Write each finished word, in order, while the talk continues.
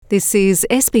This is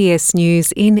SBS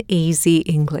News in Easy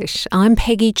English. I'm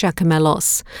Peggy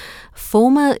Giacomellos.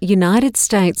 Former United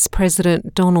States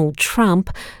President Donald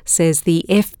Trump says the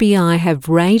FBI have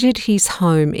raided his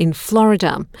home in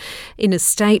Florida. In a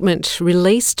statement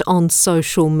released on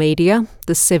social media,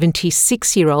 the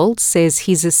 76-year-old says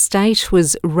his estate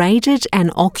was raided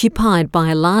and occupied by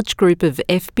a large group of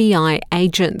FBI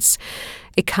agents.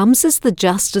 It comes as the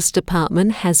Justice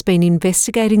Department has been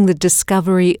investigating the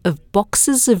discovery of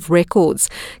boxes of records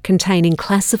containing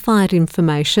classified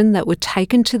information that were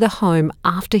taken to the home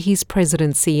after his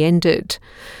presidency ended.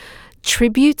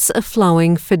 Tributes are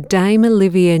flowing for Dame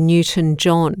Olivia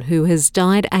Newton-John, who has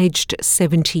died aged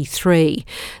 73.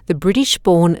 The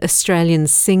British-born Australian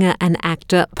singer and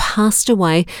actor passed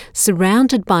away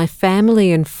surrounded by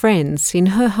family and friends in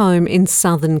her home in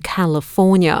Southern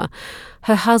California.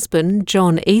 Her husband,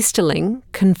 John Easterling,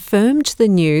 confirmed the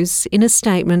news in a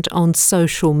statement on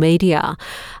social media,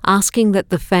 asking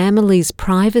that the family's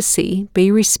privacy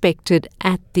be respected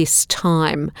at this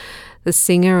time. The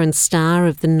singer and star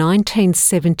of the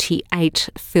 1978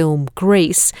 film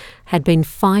Grease had been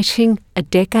fighting a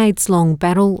decades-long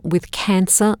battle with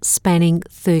cancer spanning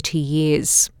 30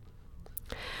 years.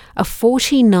 A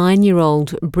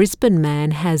 49-year-old Brisbane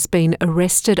man has been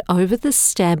arrested over the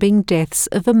stabbing deaths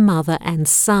of a mother and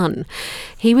son.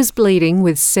 He was bleeding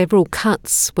with several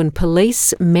cuts when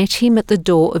police met him at the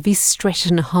door of his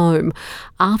Stretton home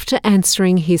after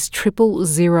answering his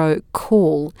 000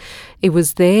 call. It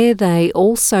was there they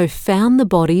also found the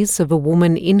bodies of a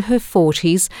woman in her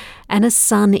 40s and a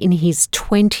son in his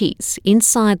 20s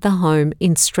inside the home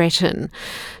in Stretton.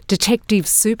 Detective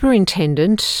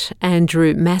Superintendent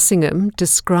Andrew Massingham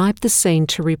described the scene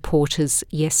to reporters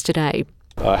yesterday.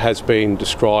 Has been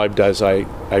described as a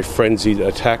frenzied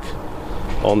attack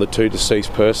on the two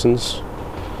deceased persons.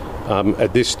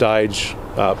 At this stage,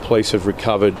 police have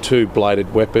recovered 2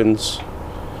 bladed weapons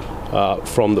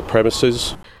from the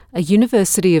premises. A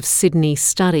University of Sydney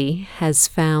study has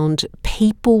found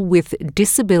people with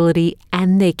disability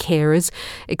and their carers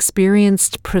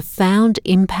experienced profound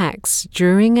impacts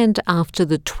during and after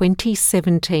the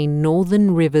 2017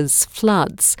 Northern Rivers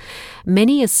floods.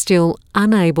 Many are still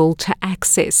unable to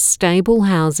access stable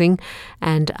housing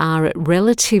and are at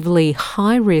relatively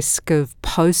high risk of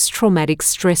post-traumatic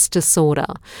stress disorder.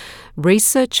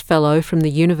 Research fellow from the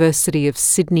University of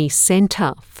Sydney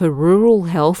Centre for Rural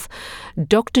Health,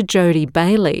 Dr. Jodie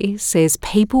Bailey, says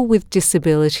people with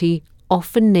disability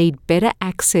often need better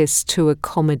access to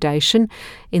accommodation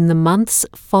in the months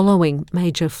following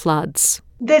major floods.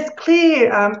 There's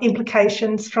clear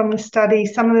implications from the study.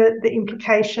 Some of the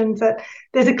implications that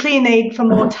there's a clear need for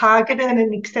more targeted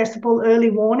and accessible early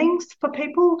warnings for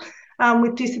people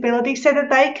with disability so that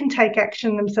they can take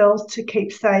action themselves to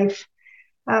keep safe.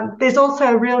 There's also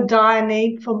a real dire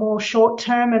need for more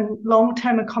short-term and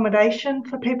long-term accommodation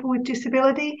for people with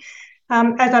disability.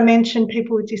 As I mentioned,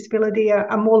 people with disability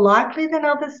are more likely than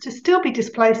others to still be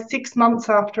displaced 6 months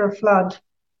after a flood.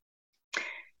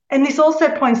 And this also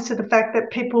points to the fact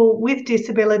that people with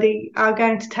disability are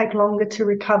going to take longer to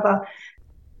recover.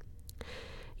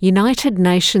 United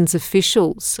Nations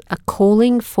officials are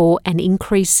calling for an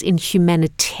increase in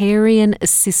humanitarian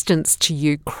assistance to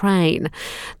Ukraine.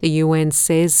 The UN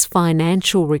says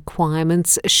financial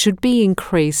requirements should be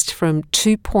increased from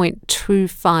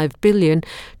 $2.25 billion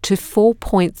to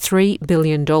 $4.3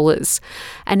 billion.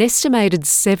 An estimated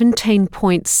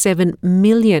 17.7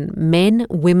 million men,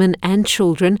 women and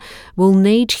children will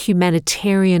need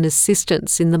humanitarian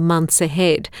assistance in the months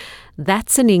ahead.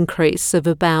 That's an increase of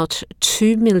about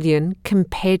 2 million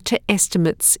compared to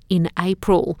estimates in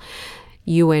April.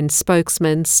 UN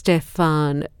spokesman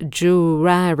Stefan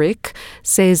Juraric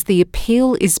says the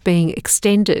appeal is being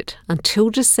extended until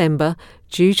December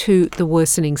due to the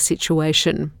worsening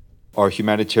situation. Our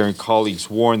humanitarian colleagues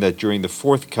warn that during the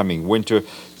forthcoming winter,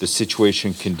 the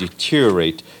situation can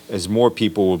deteriorate as more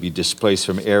people will be displaced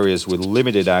from areas with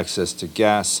limited access to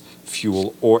gas,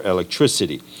 fuel, or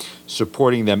electricity.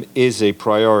 Supporting them is a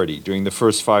priority. During the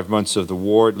first 5 months of the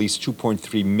war, at least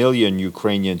 2.3 million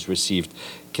Ukrainians received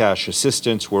cash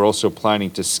assistance. We're also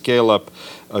planning to scale up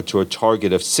to a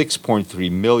target of 6.3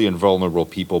 million vulnerable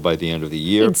people by the end of the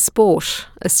year. In sport,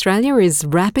 Australia is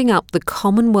wrapping up the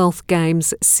Commonwealth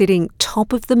Games sitting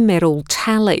top of the medal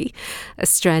tally.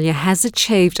 Australia has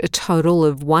achieved a total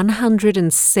of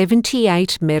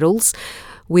 178 medals,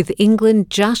 with England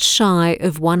just shy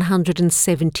of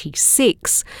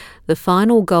 176. The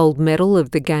final gold medal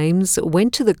of the Games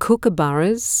went to the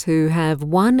Kookaburras, who have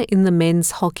won in the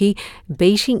men's hockey,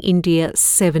 beating India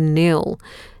 7-0.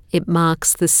 It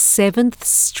marks the 7th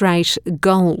straight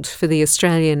gold for the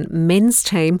Australian men's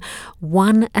team,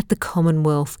 won at the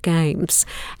Commonwealth Games.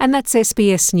 And that's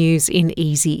SBS News in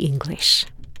Easy English.